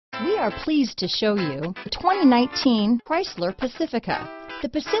We are pleased to show you the 2019 Chrysler Pacifica. The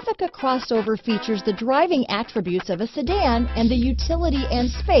Pacifica crossover features the driving attributes of a sedan and the utility and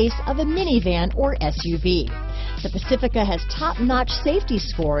space of a minivan or SUV. The Pacifica has top-notch safety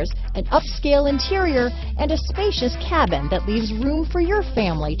scores, an upscale interior, and a spacious cabin that leaves room for your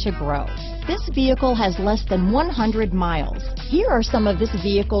family to grow. This vehicle has less than 100 miles. Here are some of this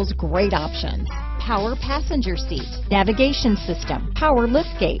vehicle's great options: power passenger seat, navigation system, power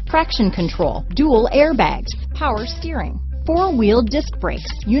liftgate, traction control, dual airbags, power steering, four-wheel disc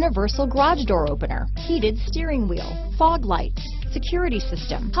brakes, universal garage door opener, heated steering wheel, fog lights, security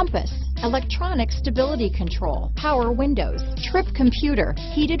system, compass, electronic stability control, power windows, trip computer,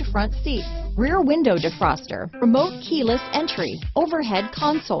 heated front seats, rear window defroster, remote keyless entry, overhead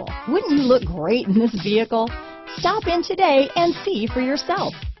console. Wouldn't you look great in this vehicle? Stop in today and see for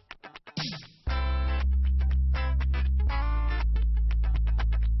yourself.